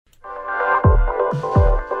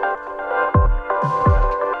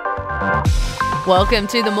Welcome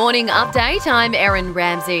to the Morning Update. I'm Erin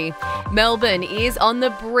Ramsey. Melbourne is on the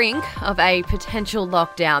brink of a potential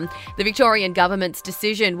lockdown. The Victorian government's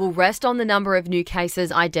decision will rest on the number of new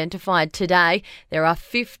cases identified today. There are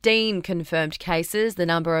 15 confirmed cases. The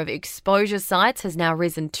number of exposure sites has now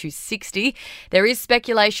risen to 60. There is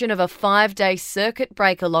speculation of a 5-day circuit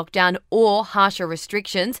breaker lockdown or harsher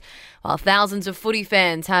restrictions, while thousands of footy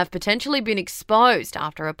fans have potentially been exposed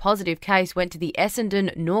after a positive case went to the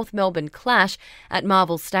Essendon-North Melbourne clash at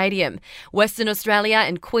Marvel Stadium. Western Australia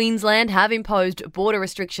and Queensland have imposed border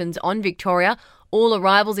restrictions on Victoria. All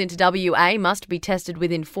arrivals into WA must be tested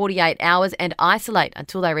within 48 hours and isolate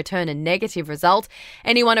until they return a negative result.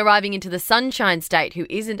 Anyone arriving into the Sunshine State who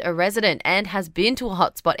isn't a resident and has been to a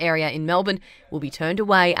hotspot area in Melbourne will be turned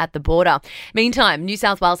away at the border. Meantime, New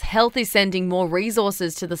South Wales Health is sending more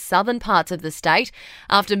resources to the southern parts of the state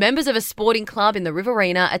after members of a sporting club in the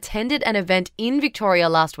Riverina attended an event in Victoria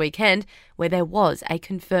last weekend where there was a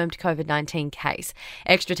confirmed COVID-19 case.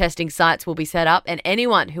 Extra testing sites will be set up and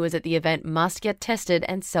anyone who is at the event must get tested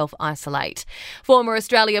and self-isolate. Former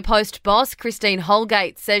Australia Post boss Christine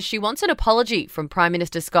Holgate says she wants an apology from Prime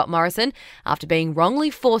Minister Scott Morrison after being wrongly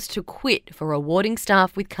forced to quit for rewarding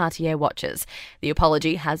staff with Cartier watches. The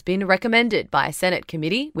apology has been recommended by a Senate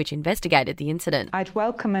committee which investigated the incident. I'd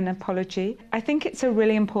welcome an apology. I think it's a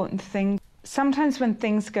really important thing. Sometimes when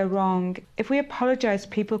things go wrong, if we apologise,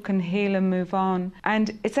 people can heal and move on.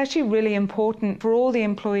 And it's actually really important for all the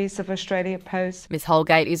employees of Australia Post. Ms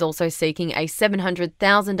Holgate is also seeking a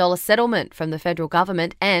 $700,000 settlement from the federal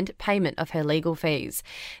government and payment of her legal fees.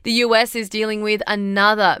 The US is dealing with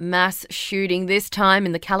another mass shooting, this time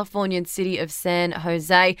in the Californian city of San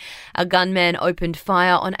Jose. A gunman opened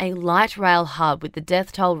fire on a light rail hub with the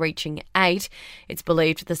death toll reaching 8. It's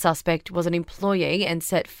believed the suspect was an employee and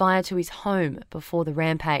set fire to his home before the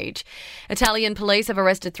rampage. Italian police have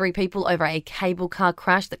arrested 3 people over a cable car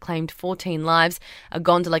crash that claimed 14 lives. A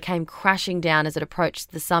gondola came crashing down as it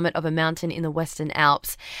approached the summit of a mountain in the Western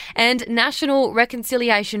Alps. And National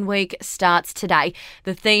Reconciliation Week starts today.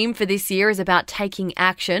 The theme for this year is about taking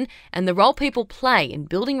action and the role people play in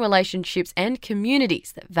building relationships and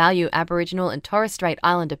communities that value Aboriginal and Torres Strait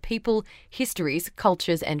Islander people, histories,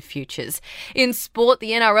 cultures and futures. In sport,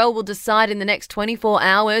 the NRL will decide in the next 24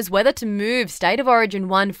 hours whether to move State of Origin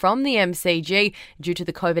 1 from the MCG due to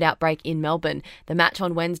the COVID outbreak in Melbourne. The match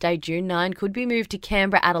on Wednesday, June 9, could be moved to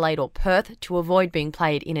Canberra, Adelaide or Perth to avoid being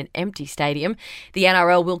played in an empty stadium. The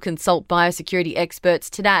NRL will consult biosecurity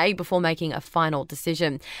experts today before making a final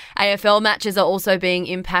decision. AFL matches are also being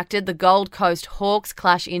impacted. The Gold Coast Hawks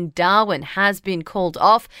clash in Darwin has been called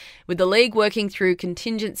off, with the league working through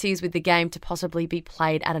contingencies with the game to possibly be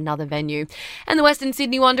played at another venue. And the Western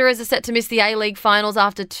Sydney Wanderers are set to miss the A-League finals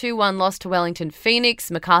after 2-1 loss to Wellington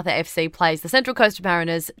Phoenix. Macarthur FC plays the Central Coast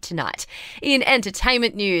Mariners tonight. In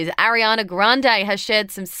entertainment news, Ariana Grande has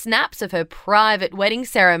shared some snaps of her private wedding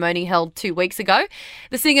ceremony held 2 weeks ago.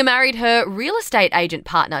 The singer married her real estate agent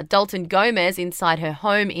partner, Dalton Gomez, inside her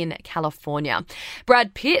home in California.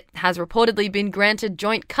 Brad Pitt has reportedly been granted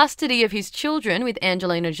joint custody of his children with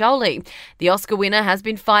Angelina Jolie. The Oscar winner has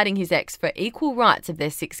been fighting his ex for equal rights of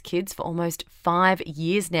their 6 kids for almost 5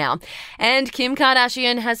 years now. And Kim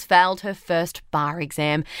Kardashian has failed her first bar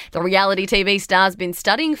exam. The reality TV star's been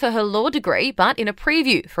studying for her law degree, but in a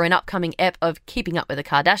preview for an upcoming ep of Keeping Up with the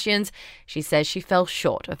Kardashians, she says she fell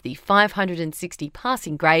short of the 560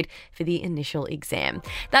 passing grade for the initial exam.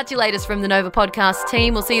 That's your latest from the Nova Podcast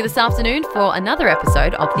team. We'll see you this afternoon for another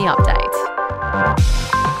episode of The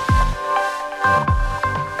Update.